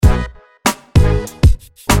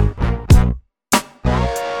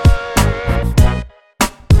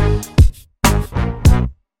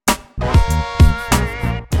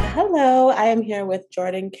I am here with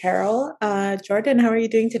Jordan Carroll. Jordan, how are you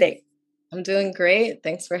doing today? I'm doing great.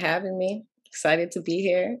 Thanks for having me. Excited to be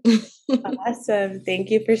here. Awesome. Thank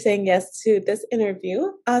you for saying yes to this interview.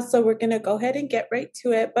 So we're going to go ahead and get right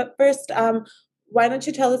to it. But first, why don't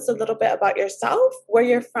you tell us a little bit about yourself, where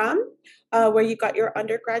you're from, where you got your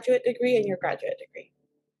undergraduate degree and your graduate degree?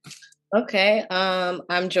 Okay.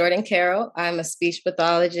 I'm Jordan Carroll. I'm a speech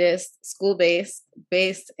pathologist,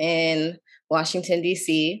 based in Washington,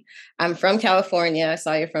 D.C. I'm from California. I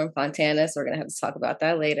saw you're from Fontana, so we're gonna have to talk about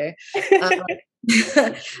that later. Um,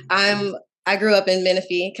 I'm I grew up in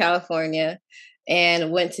Menifee, California,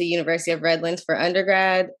 and went to University of Redlands for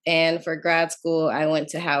undergrad, and for grad school, I went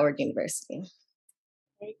to Howard University.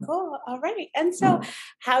 Very cool. All right. And so,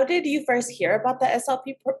 how did you first hear about the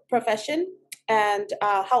SLP profession? And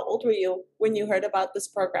how old were you when you heard about this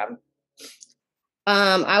program?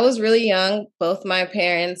 I was really young. Both my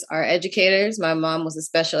parents are educators. My mom was a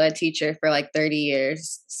special ed teacher for like 30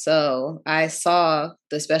 years. So I saw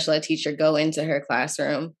the special ed teacher go into her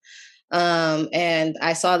classroom. And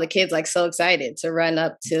I saw the kids like so excited to run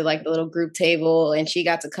up to like the little group table, and she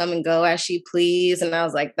got to come and go as she pleased. And I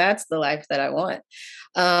was like, that's the life that I want.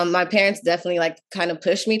 My parents definitely like kind of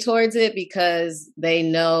pushed me towards it because they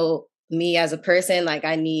know me as a person. Like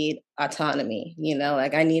I need autonomy,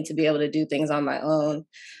 like I need to be able to do things on my own.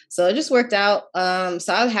 So it just worked out.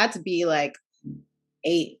 So I had to be like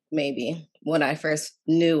 8 maybe when I first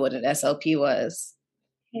knew what an SLP was.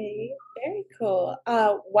 Okay, very cool.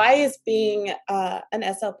 Why is being an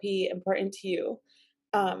SLP important to you?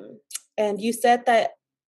 Um, and you said that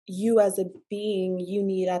you as a being, you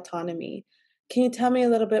need autonomy. Can you tell me a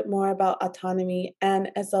little bit more about autonomy and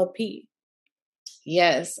SLP?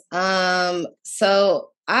 Yes. So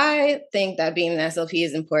I think that being an SLP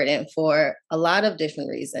is important for a lot of different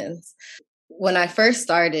reasons. When I first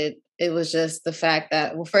started, it was just the fact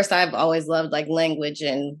that, well, first, I've always loved like language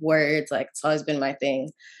and words, like it's always been my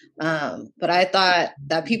thing. But I thought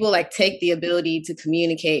that people like take the ability to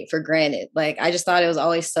communicate for granted. Like I just thought it was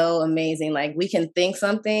always so amazing. Like we can think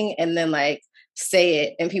something and then like say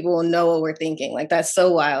it and people will know what we're thinking. Like that's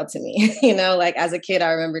so wild to me. Like as a kid,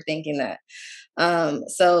 I remember thinking that.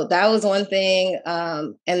 So that was one thing.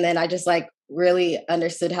 And then I just like really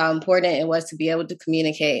understood how important it was to be able to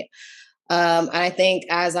communicate. I think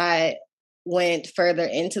as I went further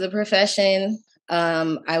into the profession,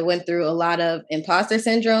 I went through a lot of imposter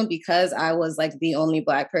syndrome because I was like the only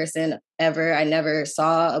Black person ever. I never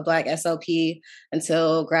saw a Black SLP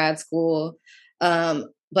until grad school.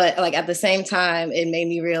 But like at the same time, it made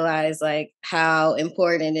me realize like how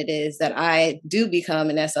important it is that I do become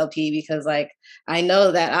an SLP, because like I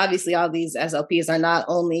know that obviously all these SLPs are not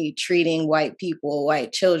only treating white people,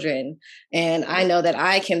 white children, and I know that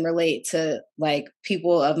I can relate to like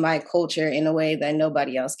people of my culture in a way that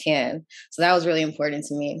nobody else can. So that was really important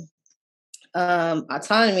to me.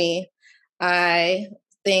 Autonomy, I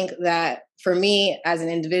think that for me as an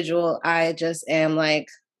individual, I just am like,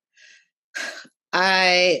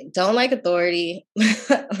 I don't like authority.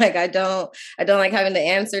 Like I don't like having to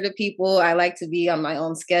answer to people. I like to be on my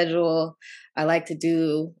own schedule. I like to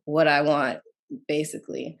do what I want,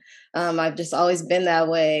 basically. I've just always been that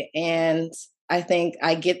way. And I think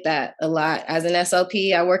I get that a lot. As an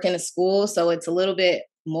SLP, I work in a school, so it's a little bit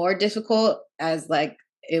more difficult as like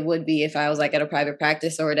it would be if I was like at a private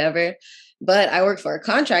practice or whatever. But I work for a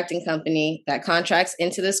contracting company that contracts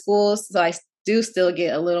into the schools. So I do still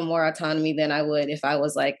get a little more autonomy than I would if I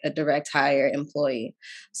was like a direct hire employee.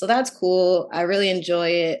 So that's cool. I really enjoy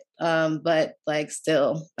it. But like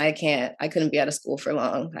still, I couldn't be out of school for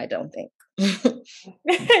long, I don't think.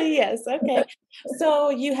 Yes, okay.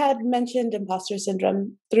 So you had mentioned imposter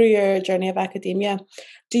syndrome through your journey of academia.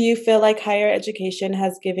 Do you feel like higher education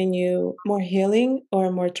has given you more healing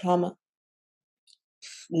or more trauma?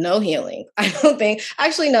 No healing. I don't think,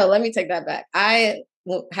 actually, no, let me take that back.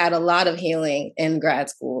 Had a lot of healing in grad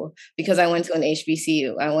school because I went to an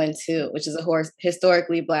HBCU. I went to, which is a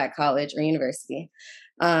historically Black college or university.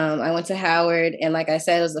 I went to Howard, and like I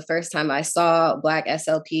said, it was the first time I saw Black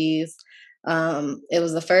SLPs. It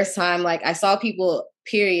was the first time like I saw people,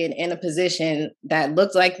 period, in a position that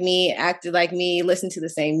looked like me, acted like me, listened to the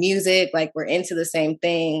same music, like we're into the same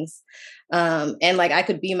things. And like I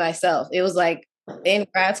could be myself. It was like in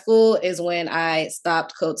grad school is when I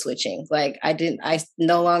stopped code switching. Like I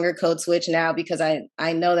no longer code switch now because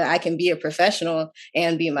I know that I can be a professional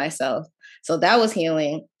and be myself. So that was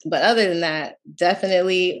healing. But other than that,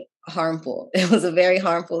 definitely harmful. It was a very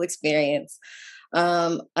harmful experience.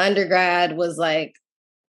 Undergrad was like,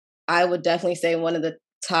 I would definitely say one of the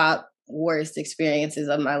top worst experiences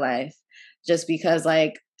of my life, just because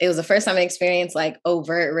like it was the first time I experienced like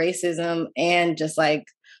overt racism and just like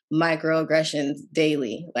microaggressions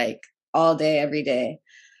daily, like all day, every day.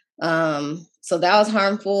 So that was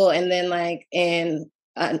harmful. And then like in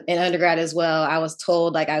undergrad as well, I was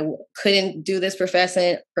told like I couldn't do this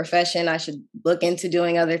profession. I should look into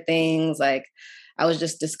doing other things. Like I was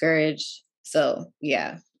just discouraged. So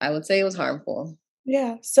yeah, I would say it was harmful.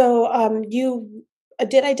 Yeah. So you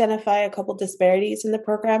did identify a couple disparities in the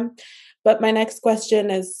program, but my next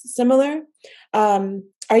question is similar.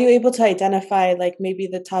 Are you able to identify like maybe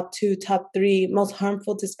the top two, top three most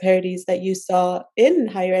harmful disparities that you saw in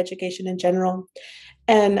higher education in general?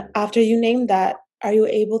 And after you name that, are you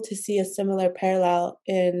able to see a similar parallel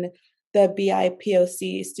in the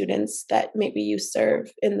BIPOC students that maybe you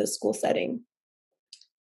serve in the school setting?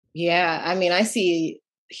 Yeah, I mean, I see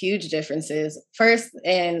huge differences. First,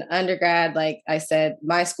 in undergrad, like I said,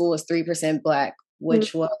 my school was 3% Black,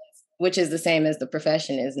 Mm. which is the same as the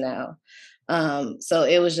profession is now. So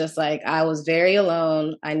it was just like I was very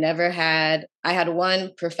alone. I had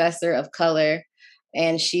one professor of color,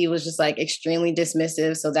 and she was just like extremely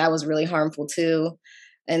dismissive. So that was really harmful too.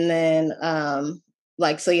 And then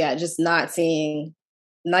like so yeah, just not seeing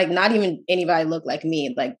like not even anybody look like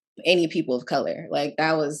me, like any people of color. Like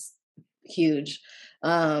that was huge.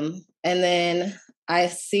 And then I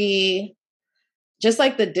see just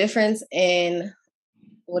like the difference in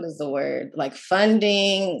what is the word? Like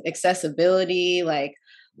funding, accessibility, like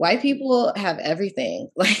white people have everything.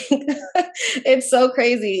 Like it's so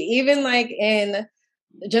crazy. Even like in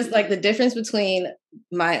just like the difference between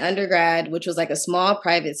my undergrad, which was like a small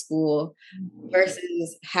private school,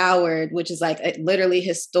 versus Howard, which is like a literally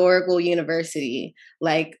historical university.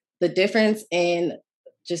 Like the difference in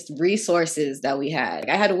just resources that we had. Like,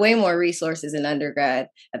 I had way more resources in undergrad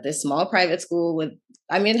at this small private school with,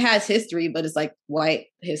 I mean, it has history, but it's like white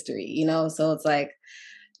history, you know? So it's like,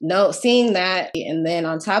 no, seeing that. And then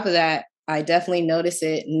on top of that, I definitely notice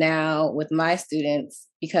it now with my students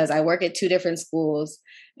because I work at two different schools,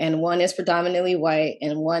 and one is predominantly white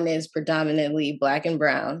and one is predominantly Black and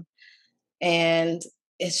brown. And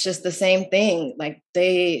it's just the same thing. Like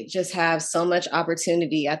they just have so much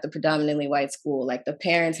opportunity at the predominantly white school. Like the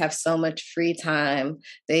parents have so much free time.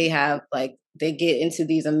 They have like, they get into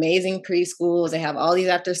these amazing preschools. They have all these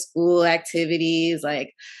after school activities.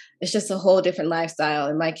 Like it's just a whole different lifestyle.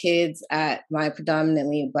 And my kids at my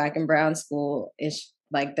predominantly Black and brown school, it's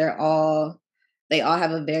like they all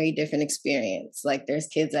have a very different experience. Like there's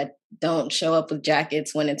kids that don't show up with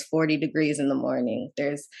jackets when it's 40 degrees in the morning.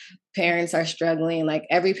 There's parents are struggling. Like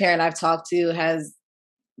every parent I've talked to has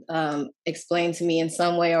explained to me in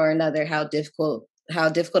some way or another how difficult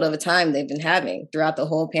of a time they've been having throughout the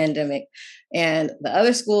whole pandemic. And the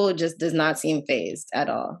other school just does not seem phased at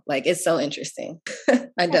all. Like it's so interesting.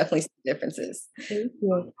 I definitely see differences. Thank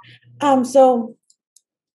you. So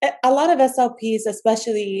a lot of SLPs,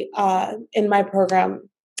 especially in my program,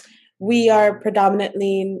 we are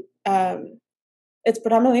predominantly it's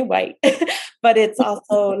predominantly white, but it's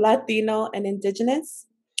also Latino and Indigenous.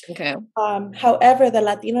 Okay. However, the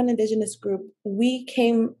Latino and Indigenous group, we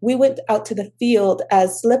went out to the field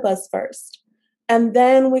as SLPAs first. And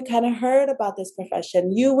then we kind of heard about this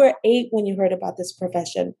profession. You were 8 when you heard about this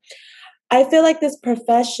profession. I feel like this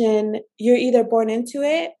profession, you're either born into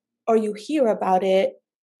it or you hear about it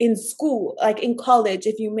in school, like in college,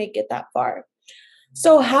 if you make it that far.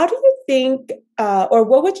 So how do you think, or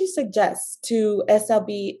what would you suggest to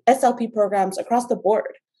SLP programs across the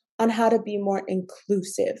board on how to be more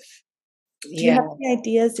inclusive? Do you Yeah. have any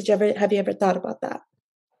ideas? Have you ever thought about that?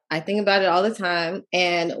 I think about it all the time.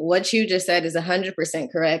 And what you just said is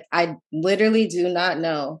 100% correct. I literally do not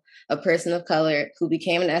know a person of color who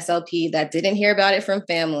became an SLP that didn't hear about it from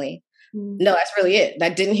family. No, that's really it.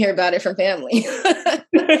 That didn't hear about it from family.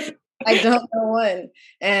 I don't know one.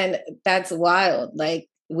 And that's wild. Like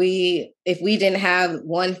if we didn't have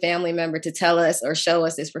one family member to tell us or show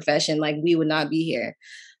us this profession, like we would not be here.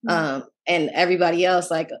 And everybody else,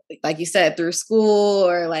 like you said, through school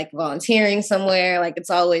or like volunteering somewhere, like it's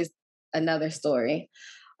always another story.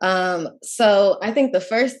 So I think the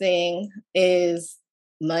first thing is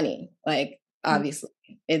money. Like obviously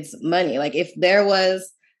it's money. Like if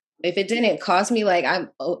it didn't cost me, like I'm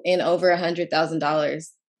in over $100,000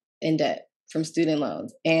 in debt from student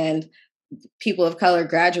loans, and people of color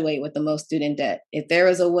graduate with the most student debt. If there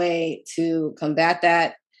was a way to combat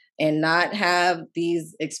that and not have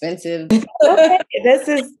these expensive. Okay, this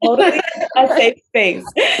is totally a safe space.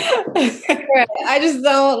 I just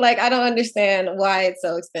don't I don't understand why it's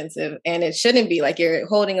so expensive, and it shouldn't be. Like, you're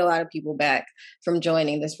holding a lot of people back from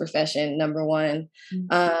joining this profession, number one.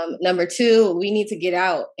 Number two, we need to get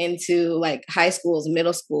out into like high schools,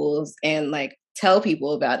 middle schools, and like tell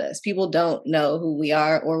people about us. People don't know who we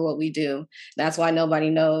are or what we do. That's why nobody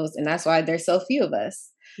knows, and that's why there's so few of us.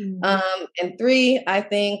 And three, I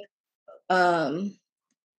think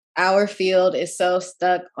our field is so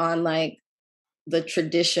stuck on like the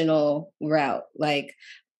traditional route. Like,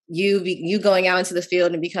 you going out into the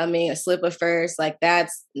field and becoming a slipper first, like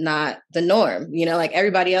that's not the norm. Like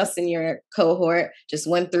everybody else in your cohort just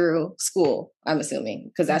went through school, I'm assuming,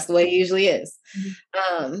 because that's the way it usually is.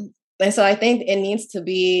 And so I think there needs to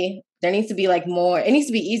be like more, it needs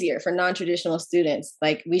to be easier for non-traditional students.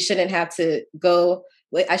 Like, I shouldn't have to go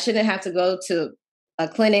to a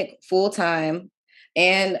clinic full time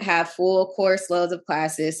and have full course loads of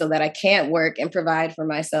classes so that I can't work and provide for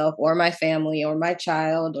myself or my family or my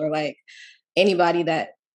child or like anybody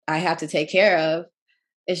that I have to take care of.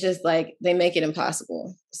 It's just like they make it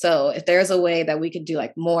impossible. So if there's a way that we could do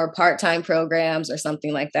like more part-time programs or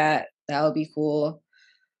something like that, that would be cool.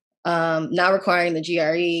 Not requiring the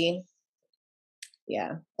GRE.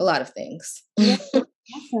 Yeah, a lot of things. Yeah,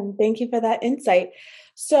 awesome. Thank you for that insight.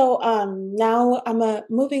 So now I'm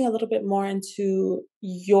moving a little bit more into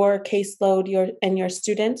your caseload, your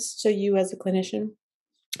students. So you as a clinician,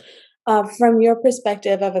 from your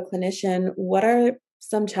perspective of a clinician, what are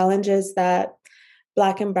some challenges that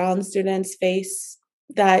Black and Brown students face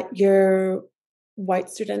that your white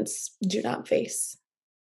students do not face?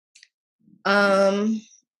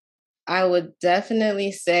 I would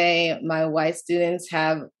definitely say my white students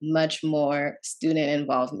have much more parent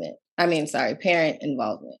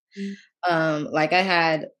involvement. Like, I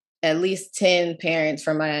had at least 10 parents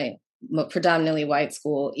from my predominantly white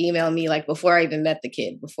school email me like before I even met the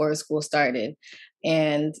kid, before school started.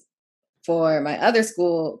 And for my other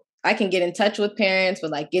school, I can get in touch with parents,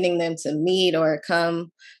 but like getting them to meet or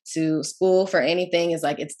come to school for anything is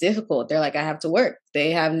like, it's difficult. They're like, I have to work.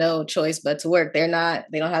 They have no choice but to work. They don't have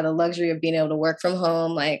the luxury of being able to work from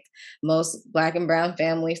home like most Black and Brown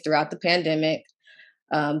families throughout the pandemic.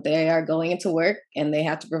 They are going into work and they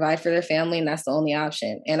have to provide for their family, and that's the only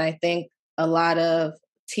option. And I think a lot of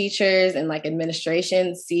teachers and like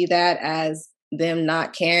administration see that as them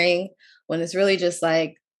not caring, when it's really just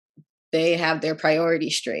like, they have their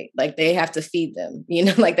priorities straight. Like, they have to feed them,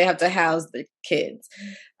 like they have to house the kids.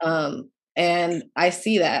 And I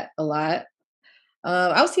see that a lot.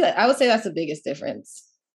 I would say that's the biggest difference.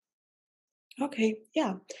 Okay.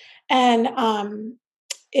 Yeah. And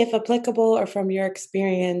if applicable or from your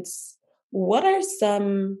experience, what are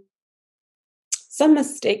some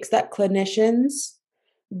mistakes that clinicians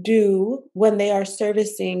do when they are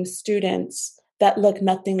servicing students that look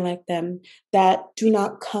nothing like them, that do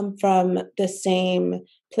not come from the same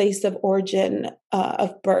place of origin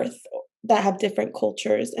of birth, that have different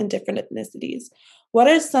cultures and different ethnicities? What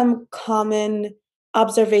are some common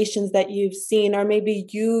observations that you've seen, or maybe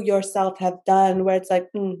you yourself have done, where it's like,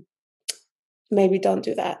 maybe don't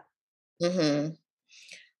do that?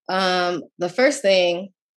 The first thing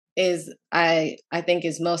is I think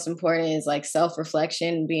is most important is like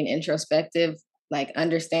self-reflection, being introspective, like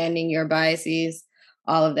understanding your biases,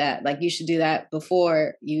 all of that. Like, you should do that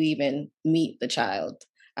before you even meet the child.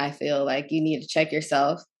 I feel like you need to check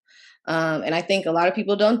yourself. And I think a lot of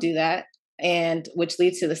people don't do that. And which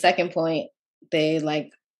leads to the second point. They like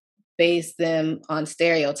base them on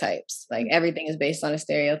stereotypes. Like, everything is based on a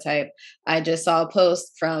stereotype. I just saw a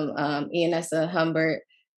post from Ianessa Humbert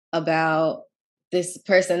about this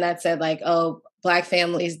person that said like, oh, Black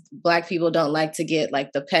people don't like to get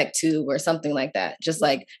like the PEC tube or something like that. Just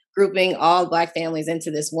like grouping all Black families into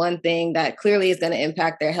this one thing that clearly is going to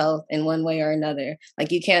impact their health in one way or another.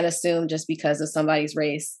 Like, you can't assume just because of somebody's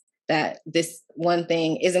race that this one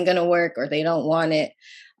thing isn't going to work or they don't want it.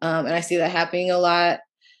 And I see that happening a lot.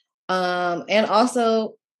 And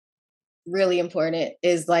also really important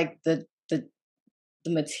is like the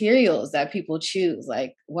materials that people choose,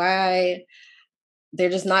 like why they're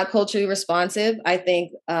just not culturally responsive. I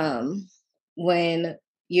think when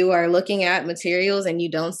you are looking at materials and you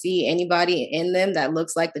don't see anybody in them that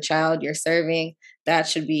looks like the child you're serving, that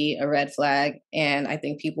should be a red flag. And I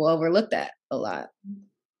think people overlook that a lot.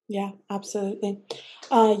 Yeah, absolutely.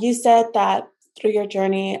 You said that through your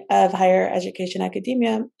journey of higher education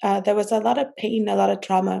academia, there was a lot of pain, a lot of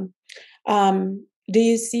trauma. Do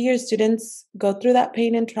you see your students go through that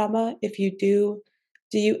pain and trauma? If you do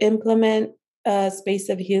you implement a space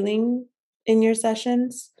of healing in your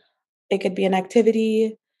sessions? It could be an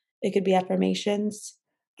activity, it could be affirmations.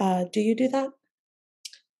 Do you do that?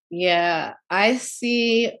 Yeah, I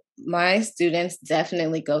see my students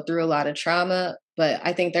definitely go through a lot of trauma, but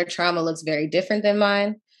I think their trauma looks very different than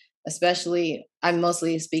mine. Especially, I'm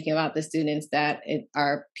mostly speaking about the students that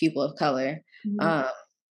are people of color. Mhm. Um,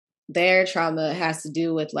 their trauma has to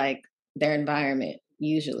do with like their environment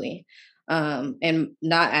usually, and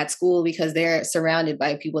not at school because they're surrounded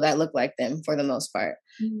by people that look like them for the most part.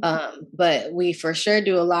 Mhm. But we for sure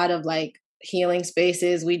do a lot of like healing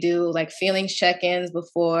spaces. We do like feelings check-ins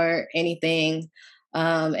before anything,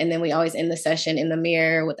 and then we always end the session in the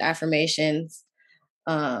mirror with affirmations.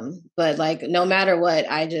 But like no matter what,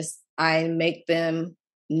 I make them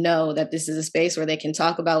know that this is a space where they can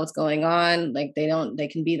talk about what's going on. Like they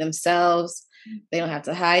can be themselves. They don't have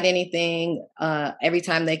to hide anything. Every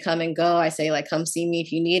time they come and go, I say like, come see me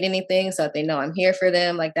if you need anything, so that they know I'm here for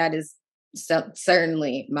them. Like that is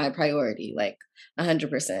certainly my priority, like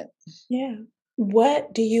 100%. Yeah.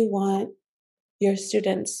 What do you want your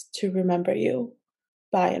students to remember you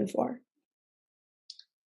by and for?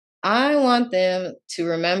 I want them to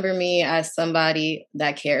remember me as somebody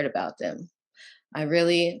that cared about them. I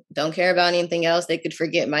really don't care about anything else. They could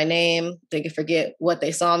forget my name. They could forget what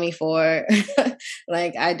they saw me for.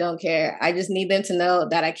 Like, I don't care. I just need them to know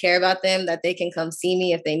that I care about them, that they can come see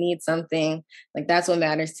me if they need something. Like, that's what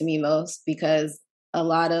matters to me most because a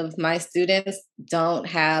lot of my students don't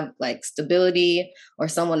have like stability or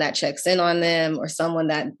someone that checks in on them or someone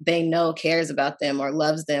that they know cares about them or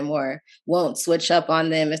loves them or won't switch up on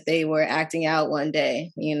them if they were acting out one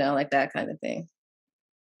day, like that kind of thing.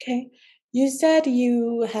 Okay. You said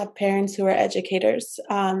you have parents who are educators.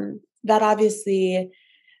 That obviously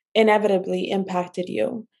inevitably impacted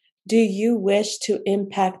you. Do you wish to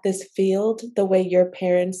impact this field the way your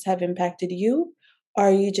parents have impacted you? Or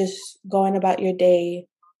are you just going about your day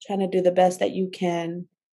trying to do the best that you can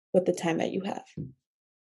with the time that you have?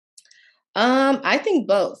 I think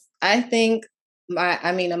both. I think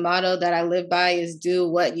a motto that I live by is do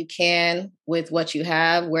what you can with what you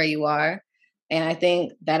have where you are. And I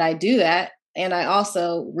think that I do that. And I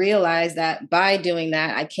also realize that by doing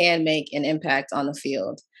that, I can make an impact on the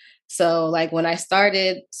field. So, like when I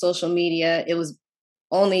started social media, it was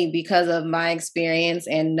only because of my experience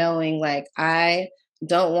and knowing like I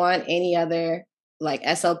don't want any other like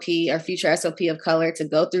SLP or future SLP of color to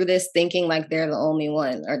go through this thinking like they're the only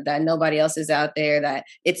one or that nobody else is out there, that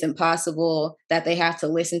it's impossible, that they have to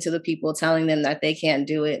listen to the people telling them that they can't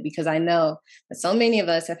do it. Because I know that so many of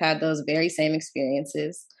us have had those very same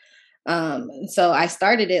experiences. So I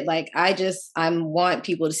started it like I want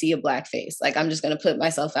people to see a black face. Like I'm just gonna put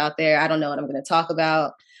myself out there. I don't know what I'm gonna talk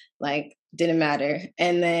about. Like didn't matter.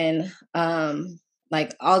 And then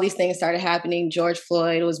like all these things started happening. George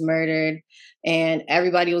Floyd was murdered and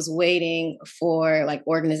everybody was waiting for like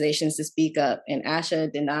organizations to speak up and Asha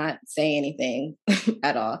did not say anything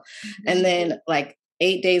at all. And then like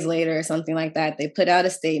 8 days later or something like that, they put out a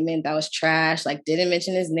statement that was trash, like didn't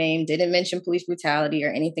mention his name, didn't mention police brutality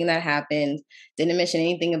or anything that happened, didn't mention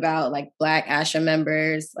anything about like Black ASHA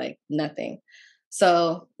members, like nothing.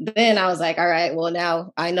 So then I was like, all right, well,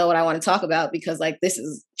 now I know what I want to talk about because like this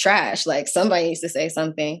is trash. Like somebody needs to say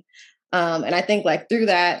something. And I think like through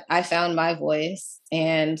that, I found my voice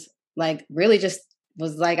and like really just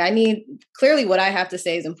was like, I need clearly what I have to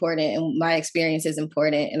say is important and my experience is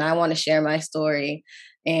important. And I want to share my story.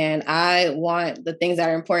 And I want the things that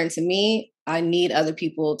are important to me, I need other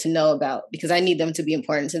people to know about because I need them to be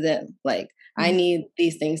important to them. Like I Mhm. need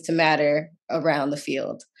these things to matter around the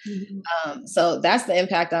field. Mhm. So that's the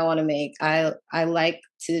impact I want to make. I like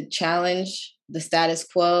to challenge the status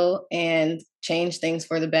quo and change things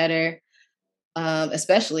for the better,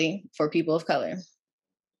 especially for people of color.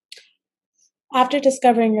 After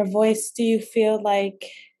discovering your voice, do you feel like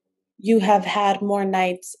you have had more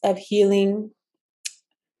nights of healing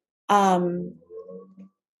um,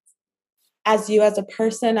 as you as a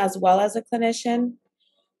person as well as a clinician?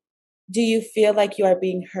 Do you feel like you are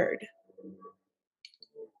being heard?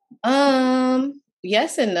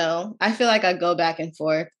 Yes and no. I feel like I go back and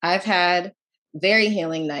forth. I've had very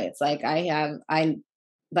healing nights. Like I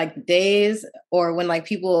like days or when like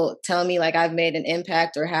people tell me like I've made an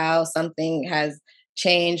impact or how something has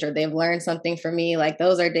changed or they've learned something from me. Like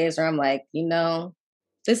those are days where I'm like,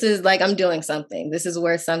 this is like I'm doing something. This is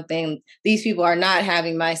worth something. These people are not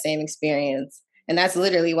having my same experience. And that's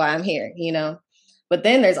literally why I'm here. But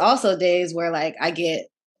then there's also days where like I get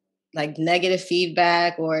like negative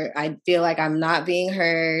feedback or I feel like I'm not being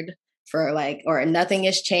heard for like or nothing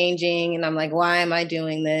is changing and I'm like why am I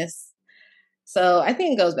doing this? So I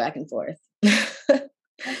think it goes back and forth.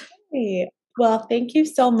 Okay. Well, thank you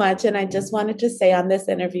so much. And I just wanted to say on this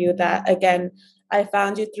interview that, again, I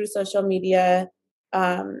found you through social media.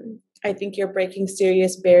 I think you're breaking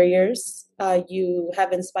serious barriers. You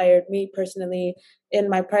have inspired me personally in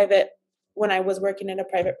my private, when I was working in a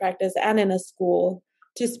private practice and in a school,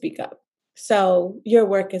 to speak up. So your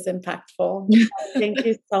work is impactful. Thank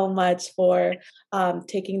you so much for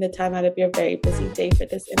taking the time out of your very busy day for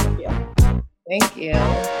this interview. Thank you.